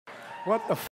What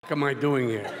the f*** am I doing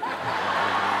here?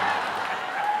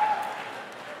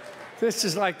 This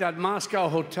is like that Moscow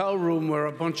hotel room where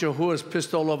a bunch of whores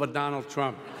pissed all over Donald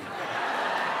Trump.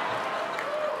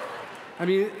 I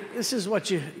mean, this is what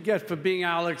you get for being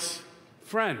Alec's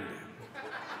friend.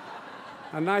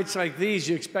 On nights like these,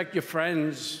 you expect your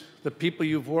friends, the people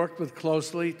you've worked with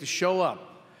closely, to show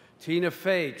up. Tina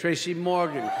Fey, Tracy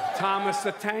Morgan, Thomas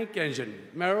the Tank Engine,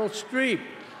 Meryl Streep.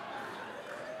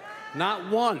 Not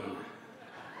one.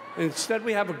 Instead,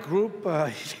 we have a group,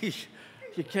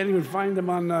 you can't even find them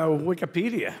on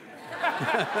Wikipedia.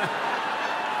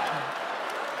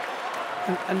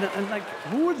 and like,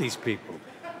 who are these people?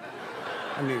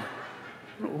 I mean,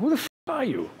 who the f are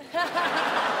you?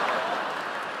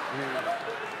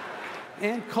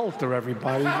 Ann Coulter,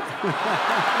 everybody.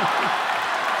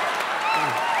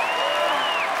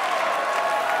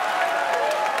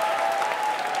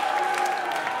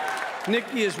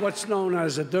 Nikki is what's known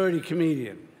as a dirty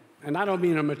comedian. And I don't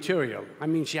mean her material. I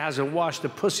mean she hasn't washed a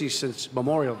pussy since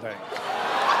Memorial Day.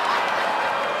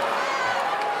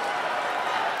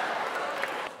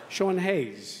 Sean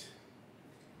Hayes.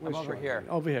 I'm over here.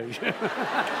 Over here.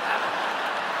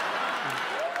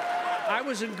 I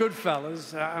was in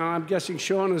Goodfellas. I'm guessing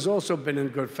Sean has also been in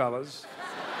Goodfellas.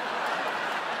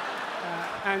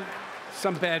 And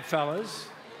some Bad Fellas.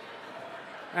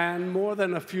 And more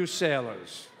than a few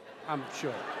sailors, I'm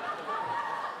sure.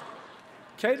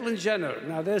 Caitlyn Jenner.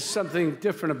 Now, there's something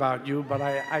different about you, but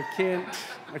I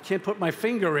can't put my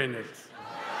finger in it.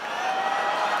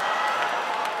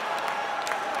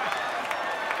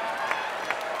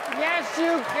 Yes,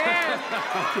 you can.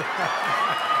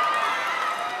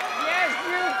 Yes,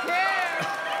 you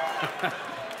can.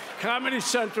 Comedy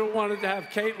Central wanted to have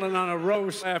Caitlyn on a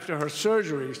roast after her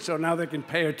surgery, so now they can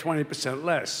pay her 20%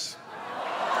 less.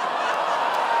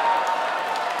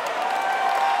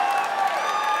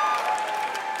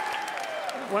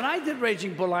 When I did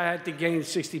Raging Bull, I had to gain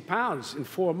 60 pounds in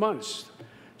 4 months.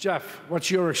 Jeff,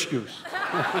 what's your excuse?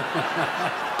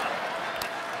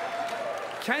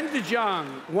 Ken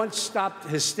DeJong once stopped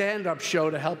his stand-up show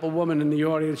to help a woman in the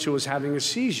audience who was having a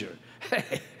seizure.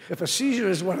 Hey, if a seizure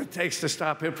is what it takes to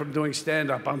stop him from doing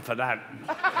stand-up, I'm for that.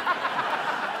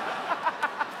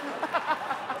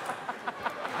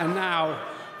 And now,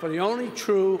 for the only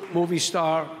true movie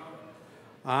star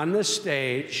on the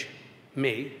stage,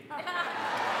 me.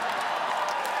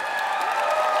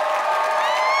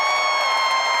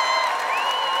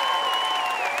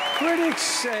 Critics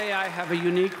say I have a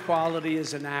unique quality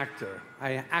as an actor.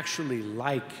 I actually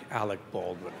like Alec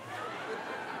Baldwin.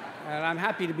 And I'm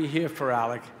happy to be here for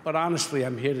Alec, but honestly,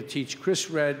 I'm here to teach Chris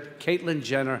Redd, Caitlyn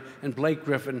Jenner, and Blake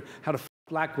Griffin how to f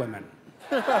black women.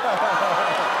 What's that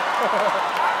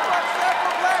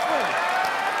for black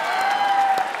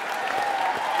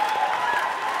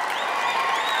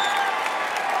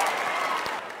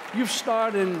women? You've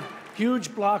starred in huge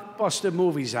blockbuster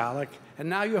movies, Alec, and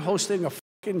now you're hosting a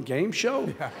f***ing game show?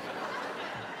 Yeah.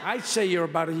 I'd say you're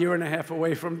about a year and a half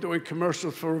away from doing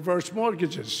commercials for reverse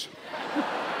mortgages.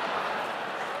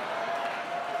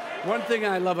 One thing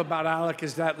I love about Alec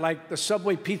is that, like the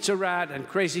subway pizza rat and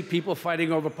crazy people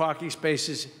fighting over parking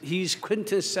spaces, he's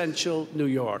quintessential New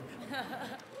York.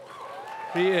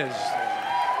 He is.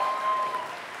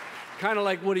 Kind of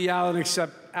like Woody Allen,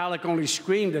 except Alec only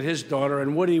screamed at his daughter,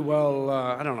 and Woody, well,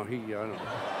 I don't know, I don't know.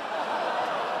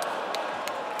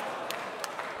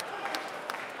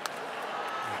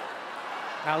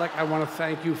 Alec, I want to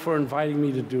thank you for inviting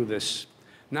me to do this.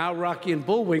 Now Rocky and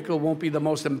Bullwinkle won't be the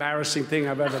most embarrassing thing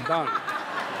I've ever done.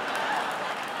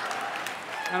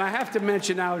 And I have to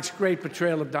mention Alec's great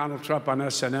portrayal of Donald Trump on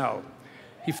SNL.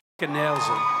 He f***ing nails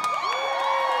it.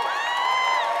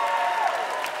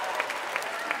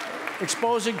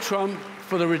 Exposing Trump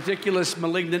for the ridiculous,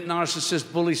 malignant,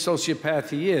 narcissist, bully, sociopath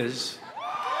he is.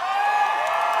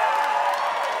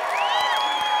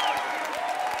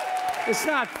 It's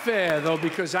not fair, though,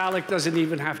 because Alec doesn't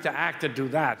even have to act to do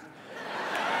that.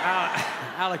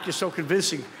 Alec, you're so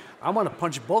convincing. I want to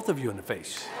punch both of you in the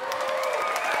face.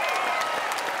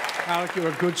 Alec, you're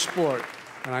a good sport.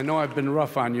 And I know I've been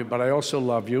rough on you, but I also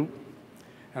love you.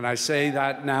 And I say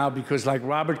that now because, like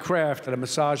Robert Kraft at a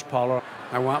massage parlor,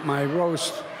 I want my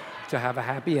roast to have a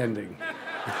happy ending.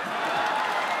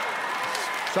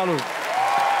 Salud.